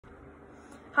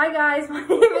Hi guys, my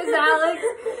name is Alex,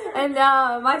 and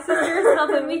my sister is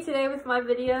helping me today with my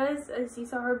videos, as you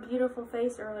saw her beautiful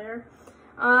face earlier.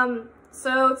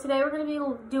 So today we're going to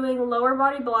be doing lower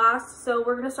body blasts. So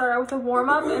we're going to start out with a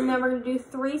warm-up, and then we're going to do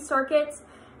 3 circuits,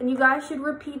 and you guys should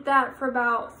repeat that for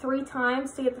about 3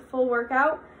 times to get the full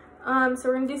workout. So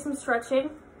we're going to do some stretching.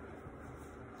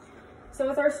 So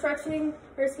with our stretching,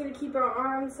 we're just going to keep our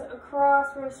arms across.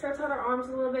 We're going to stretch out our arms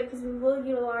a little bit because we will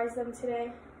utilize them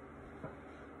today.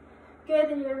 Good,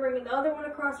 then you're going to bring the other one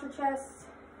across your chest.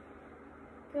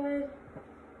 Good.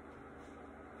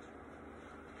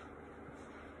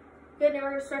 Good, now we're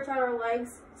going to stretch out our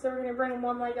legs. So we're going to bring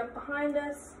one leg up behind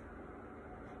us.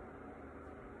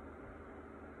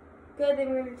 Good, then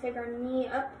we're going to take our knee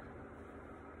up.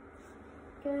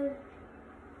 Good.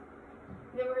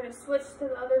 Then we're going to switch to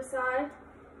the other side.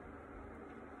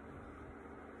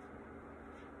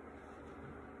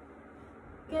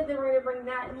 Good, then we're going to bring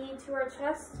that knee to our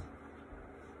chest.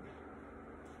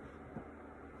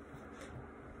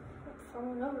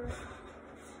 Falling over.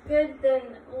 Good, then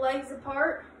legs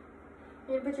apart.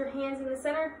 You're going to put your hands in the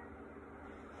center.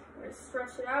 We're going to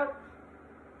stretch it out.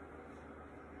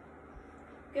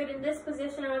 Good, in this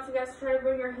position, I want you guys to try to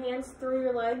bring your hands through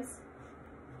your legs.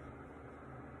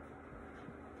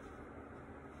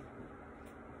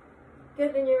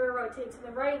 Good, then you're going to rotate to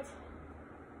the right.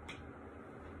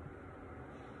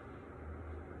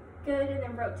 Good, and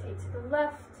then rotate to the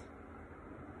left.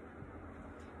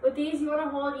 With these, you want to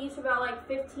hold each about like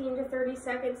 15 to 30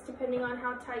 seconds, depending on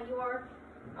how tight you are.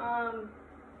 And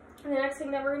the next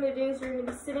thing that we're going to do is you're going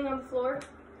to be sitting on the floor.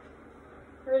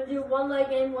 We're going to do one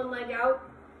leg in, one leg out.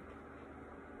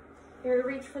 You're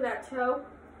going to reach for that toe.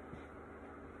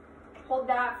 Hold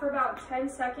that for about 10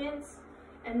 seconds.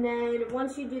 And then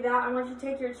once you do that, I want you to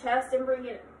take your chest and bring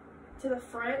it to the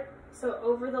front, so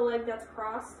over the leg that's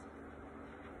crossed.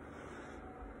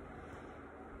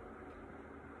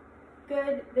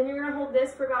 Good. Then you're going to hold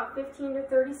this for about 15 to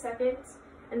 30 seconds,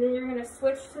 and then you're going to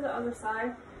switch to the other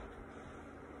side.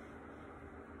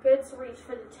 Good. So reach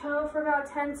for the toe for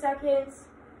about 10 seconds.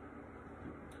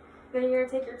 Then you're going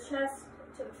to take your chest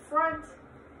to the front.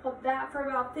 Hold that for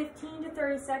about 15 to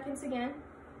 30 seconds again.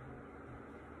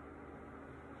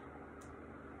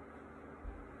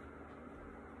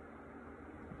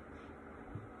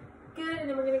 Good, and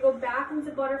then we're going to go back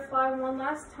into butterfly one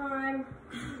last time.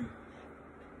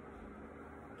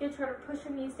 Good, try to push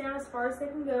your knees down as far as they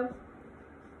can go.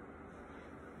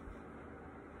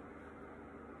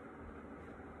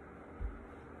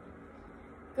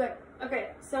 Good. Okay,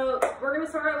 so we're going to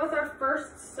start out with our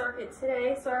first circuit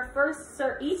today.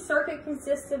 So each circuit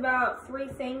consists of about 3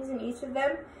 things in each of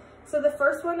them. So the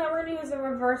first one that we're going to do is a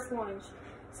reverse lunge.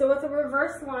 So with a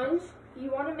reverse lunge, you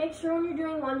want to make sure when you're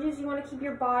doing lunges, you want to keep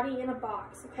your body in a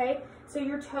box, okay? So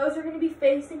your toes are going to be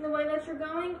facing the way that you're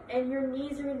going, and your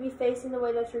knees are going to be facing the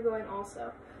way that you're going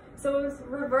also. So with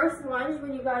reverse lunge,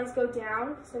 when you guys go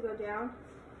down,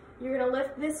 you're going to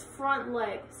lift this front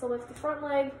leg. So lift the front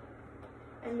leg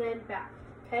and then back,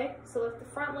 okay? So lift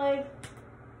the front leg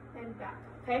and back,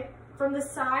 okay? From the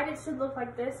side, it should look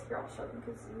like this. Here, I'll show them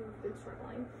because you've been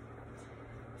struggling.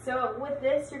 So with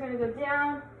this, you're going to go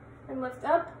down and lift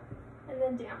up and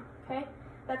then down, okay?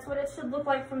 That's what it should look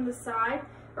like from the side.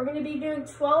 We're going to be doing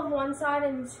 12 one side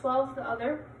and 12 the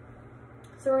other.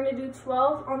 So we're going to do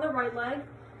 12 on the right leg.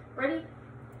 Ready?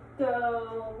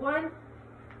 Go. 1,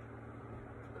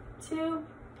 2,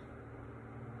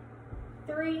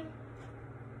 3,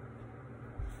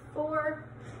 4,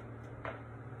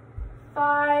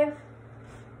 5,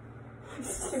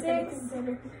 6,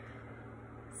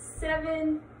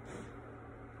 7,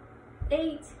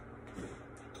 8,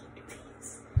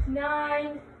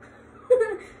 9,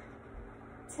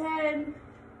 10,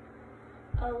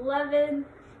 11,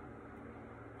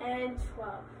 and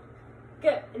 12.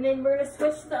 Good. And then we're going to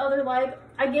switch to the other leg.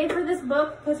 I gave her this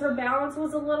book because her balance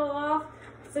was a little off.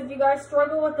 So if you guys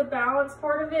struggle with the balance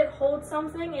part of it, hold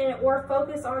something or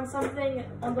focus on something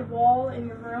on the wall in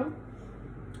your room.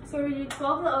 So we're going to do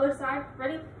 12 on the other side.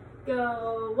 Ready?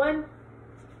 Go. 1,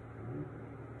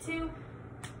 2,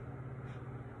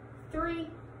 3,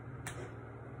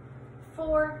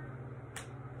 4,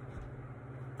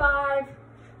 5,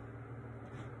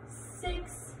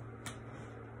 6,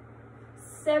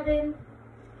 7,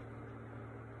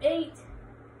 8,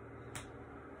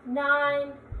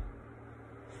 9,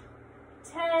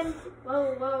 10,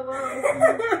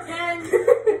 10,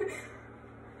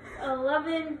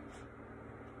 11,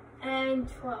 and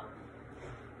 12.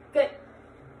 Good.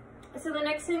 So the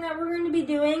next thing that we're going to be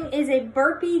doing is a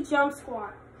burpee jump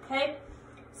squat, okay?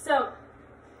 So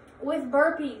with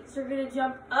burpees, you're going to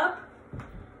jump up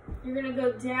You're gonna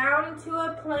go down into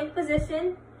a plank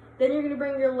position. Then you're gonna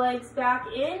bring your legs back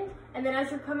in. And then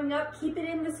as you're coming up, keep it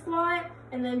in the squat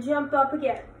and then jump up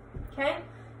again, okay?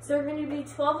 So we're gonna do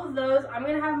 12 of those. I'm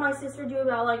gonna have my sister do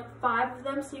about like 5 of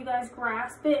them so you guys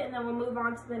grasp it, and then we'll move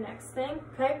on to the next thing,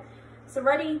 okay? So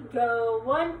ready, go.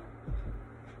 1.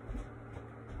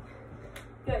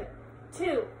 Good.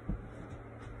 2.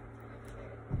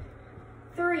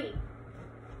 3.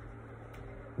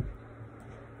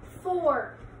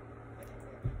 4.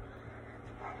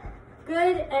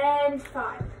 Good, and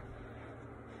 5.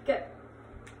 Good.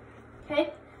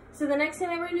 Okay, so the next thing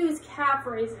that we're gonna do is calf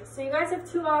raises. So you guys have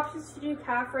 2 options to do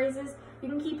calf raises. You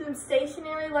can keep them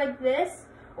stationary like this,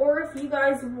 or if you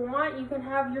guys want, you can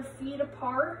have your feet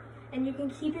apart and you can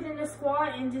keep it in a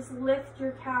squat and just lift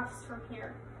your calves from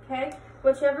here, okay?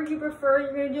 Whichever you prefer.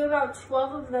 You're gonna do about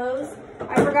 12 of those.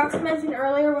 I forgot to mention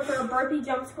earlier with our burpee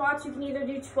jump squats, you can either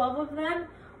do 12 of them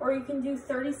or you can do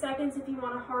 30 seconds if you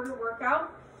want a harder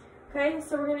workout. Okay,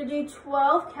 so we're gonna do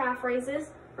 12 calf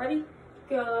raises. Ready?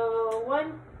 Go.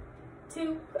 1,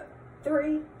 2,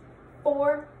 3,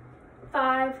 4,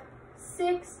 5,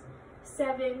 6,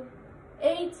 7,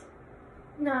 8,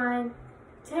 9,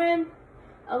 10,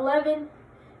 11,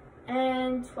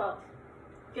 and 12.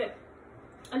 Good.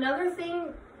 Another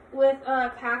thing with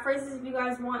calf raises, if you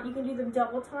guys want, you can do them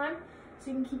double time,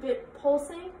 so you can keep it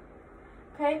pulsing,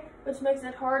 okay, which makes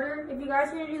it harder. If you guys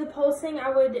are going to do the pulsing, I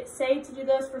would say to do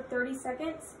those for 30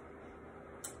 seconds.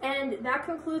 And that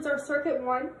concludes our circuit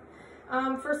 1.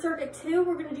 For circuit 2,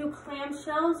 we're going to do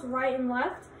clamshells right and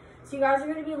left. So you guys are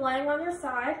going to be laying on your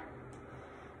side,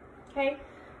 okay.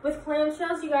 With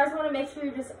clamshells, you guys want to make sure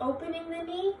you're just opening the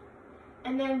knee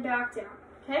and then back down,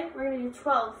 okay. We're going to do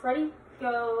 12. Ready?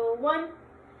 Go. 1,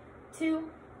 2,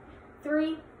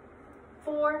 3,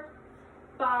 4,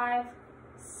 5,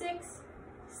 6,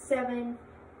 7,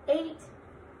 8,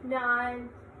 9,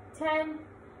 10,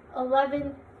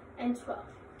 11, and 12.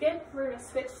 Good. We're going to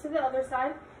switch to the other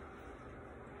side.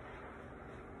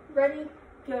 Ready?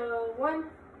 Go. 1,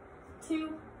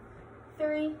 2,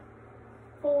 3,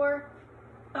 4,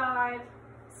 5,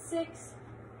 6,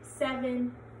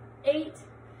 7, 8,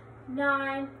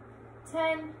 9,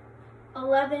 10,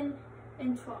 11,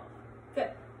 and 12.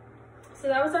 Good. So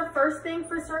that was our first thing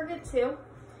for circuit 2.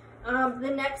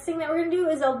 The next thing that we're going to do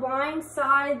is a lying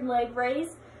side leg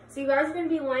raise. So you guys are going to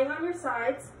be laying on your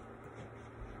sides.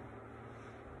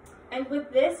 And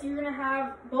with this, you're going to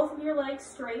have both of your legs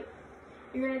straight.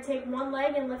 You're going to take one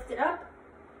leg and lift it up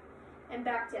and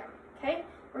back down, okay?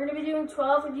 We're going to be doing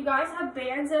 12. If you guys have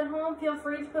bands at home, feel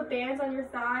free to put bands on your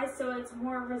thighs so it's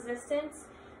more resistance.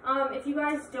 If you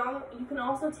guys don't, you can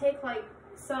also take like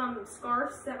some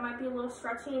scarves that might be a little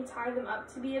stretchy and tie them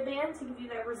up to be a band to give you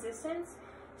that resistance.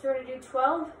 So we're going to do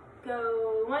 12.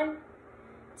 Go. 1,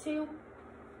 2,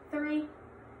 3,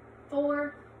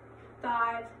 4,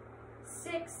 5,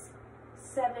 6,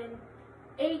 7,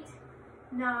 8,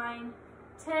 9,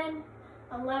 10,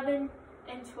 11,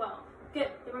 and 12. Good.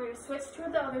 Then we're going to switch to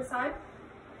the other side.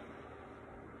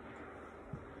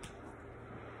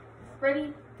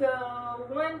 Ready? Go.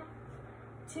 1,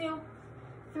 2,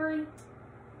 3,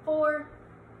 4,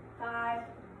 5,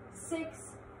 6,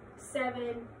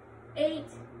 7, 8,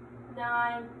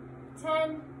 9,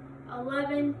 10,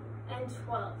 11, and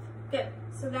 12. Good.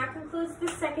 So that concludes the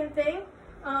second thing.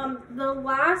 The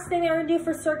last thing that we're going to do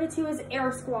for circuit 2 is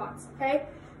air squats, okay?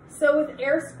 So with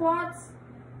air squats,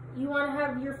 you want to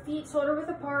have your feet shoulder width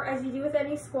apart as you do with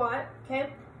any squat,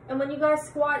 okay? And when you guys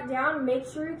squat down, make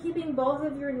sure you're keeping both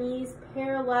of your knees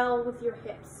parallel with your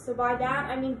hips. So by that,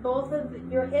 I mean both of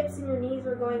your hips and your knees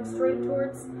are going straight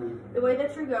towards the way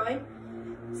that you're going.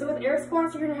 So with air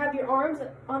squats, you're going to have your arms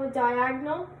on a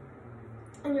diagonal,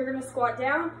 and you're going to squat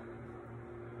down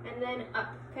and then up,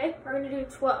 okay? We're going to do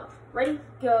 12. Ready?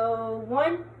 Go.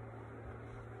 1,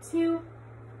 2,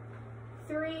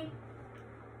 3,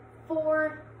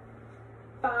 4,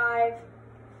 5,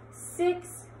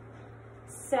 6,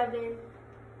 7,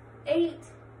 8,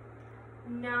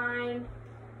 9,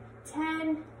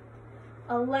 10,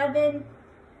 11,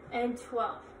 and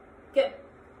 12. Good.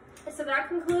 So that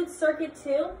concludes circuit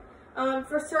 2.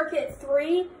 For circuit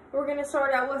 3, we're going to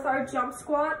start out with our jump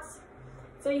squats.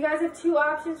 So you guys have 2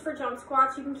 options for jump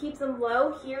squats. You can keep them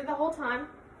low here the whole time,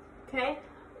 okay?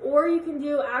 Or you can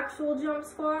do actual jump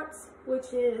squats,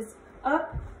 which is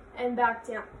up and back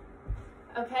down,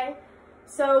 okay?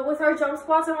 So with our jump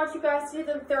squats, I want you guys to do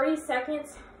them 30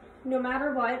 seconds, no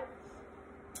matter what.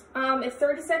 If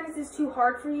 30 seconds is too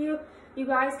hard for you, you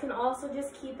guys can also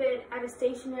just keep it at a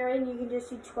stationary and you can just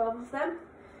do 12 of them.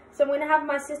 So I'm going to have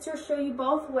my sister show you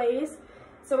both ways.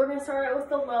 So we're going to start out with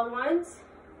the low ones.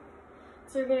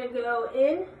 So you're going to go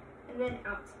in and then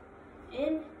out.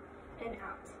 In and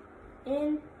out.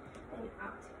 In and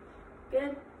out.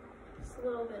 Good. Just a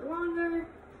little bit longer.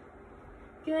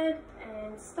 Good.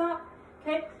 And stop.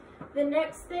 Okay. The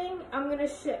next thing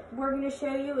we're gonna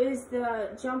show you is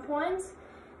the jump ones.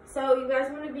 So you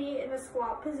guys want to be in a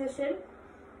squat position.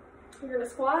 You're gonna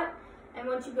squat, and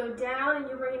once you go down and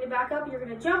you're bringing it back up, you're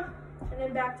gonna jump and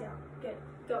then back down. Good.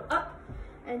 Go up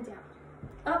and down.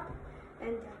 Up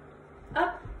and down.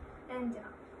 Up and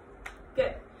down.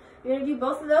 Good. You're gonna do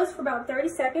both of those for about 30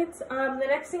 seconds. The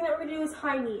next thing that we're gonna do is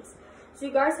high knees. So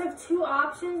you guys have two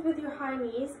options with your high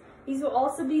knees. These will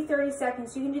also be 30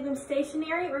 seconds. You can do them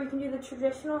stationary or you can do the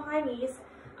traditional high knees.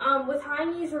 With high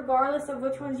knees, regardless of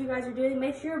which ones you guys are doing,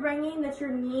 make sure you're bringing your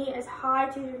knee as high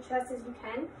to your chest as you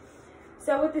can.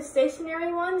 So with the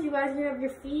stationary ones, you guys are gonna have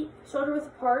your feet shoulder width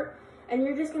apart, and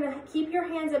you're just gonna keep your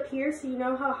hands up here so you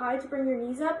know how high to bring your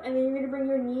knees up, and then you're gonna bring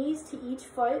your knees to each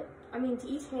to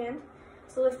each hand.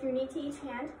 So lift your knee to each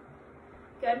hand.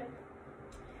 Good.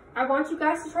 I want you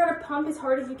guys to try to pump as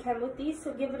hard as you can with these,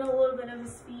 so give it a little bit of a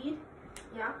speed.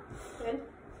 Yeah, good.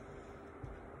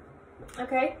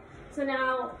 Okay, so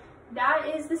now that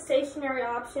is the stationary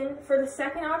option. For the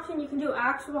second option, you can do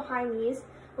actual high knees,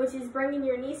 which is bringing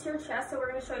your knees to your chest. So we're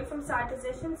going to show you from side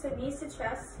position, so knees to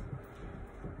chest.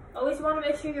 Always want to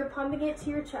make sure you're pumping it to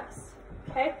your chest,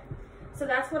 okay? So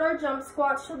that's what our jump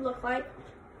squats should look like.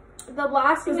 The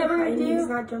last thing that we're going to do...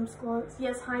 not jump squats.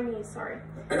 Yes, high knees, sorry.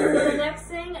 So the next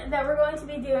thing that we're going to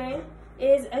be doing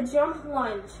is a jump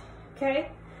lunge, okay?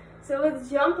 So with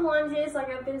jump lunges, like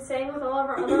I've been saying with all of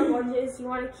our other lunges, you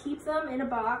want to keep them in a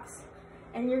box,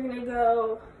 and you're going to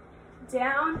go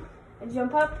down and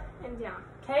jump up and down,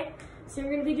 okay? So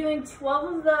you're going to be doing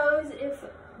 12 of those if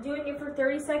doing it for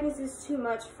 30 seconds is too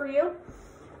much for you.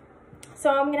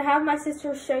 So I'm going to have my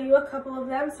sister show you a couple of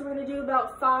them. So we're going to do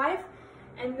about 5.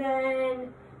 And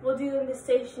then we'll do them the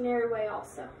stationary way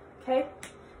also, okay?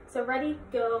 So ready,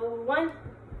 go 1,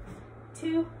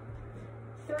 2,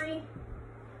 3,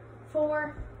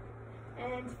 4,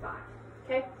 and 5,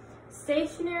 okay?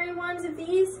 Stationary ones of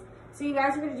these, so you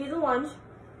guys are gonna do the lunge.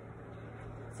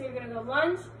 So you're gonna go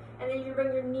lunge, and then you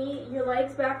bring your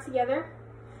legs back together.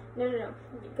 No,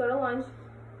 go to lunge.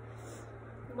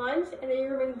 Lunge, and then you're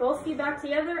gonna bring both feet back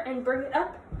together and bring it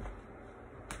up.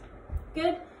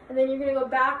 Good. And then you're going to go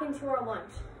back into our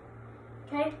lunge,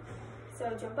 okay? So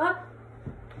jump up,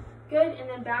 good, and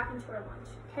then back into our lunge,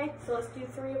 okay? So let's do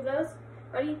 3 of those.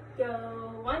 Ready?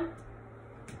 Go 1,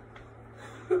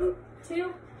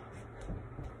 2,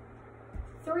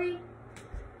 3,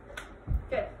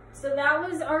 good. So that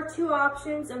was our 2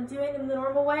 options of doing them the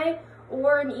normal way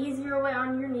or an easier way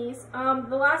on your knees.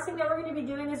 The last thing that we're going to be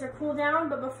doing is our cool down,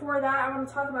 but before that, I want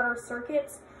to talk about our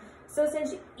circuits. So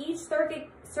since each circuit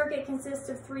consists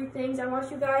of 3 things, I want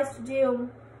you guys to do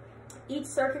each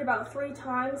circuit about 3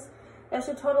 times. That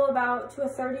should total about to a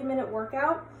 30-minute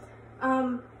workout.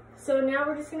 So now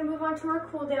we're just going to move on to our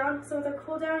cool down. So with our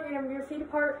cool down, you're going to move your feet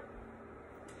apart.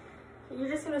 You're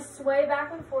just going to sway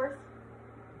back and forth.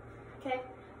 Okay.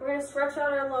 We're going to stretch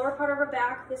out our lower part of our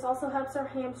back. This also helps our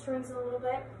hamstrings a little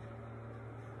bit.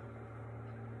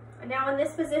 And now in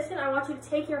this position, I want you to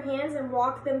take your hands and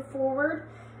walk them forward.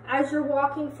 As you're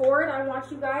walking forward, I want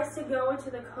you guys to go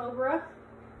into the cobra.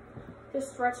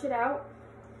 Just stretch it out.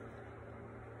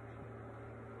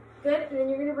 Good, and then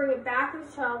you're going to bring it back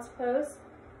into child's pose.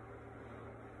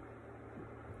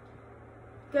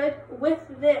 Good, with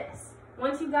this,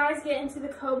 once you guys get into the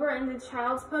cobra and the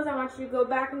child's pose, I want you to go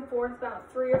back and forth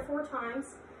about 3 or 4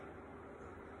 times.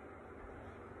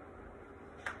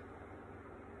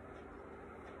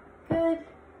 Good.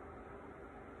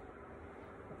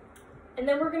 And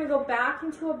then we're going to go back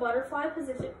into a butterfly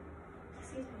position.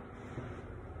 Excuse me.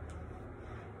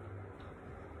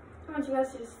 I want you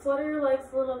guys to just flutter your legs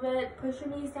a little bit, push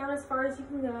your knees down as far as you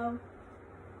can go.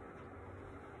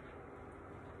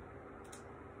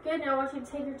 Good, now I want you to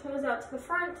take your toes out to the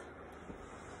front.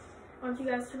 I want you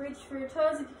guys to reach for your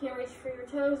toes. If you can't reach for your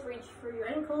toes, reach for your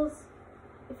ankles.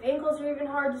 If ankles are even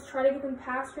hard, just try to get them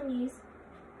past your knees.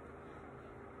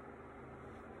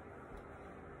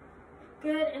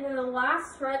 Good, and then the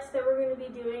last stretch that we're going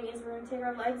to be doing is we're going to take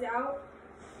our legs out.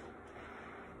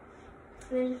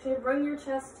 And then you're going to bring your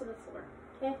chest to the floor,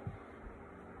 okay?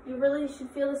 You really should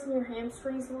feel this in your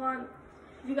hamstrings a lot.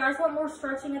 If you guys want more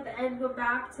stretching at the end, go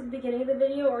back to the beginning of the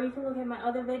video, or you can look at my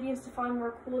other videos to find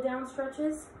more cool down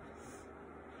stretches.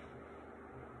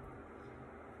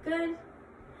 Good.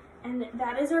 And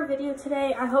that is our video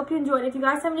today. I hope you enjoyed. If you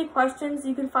guys have any questions,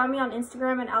 you can find me on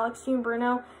Instagram at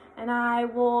AlexJeanBruno, and I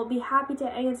will be happy to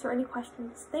answer any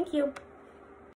questions. Thank you.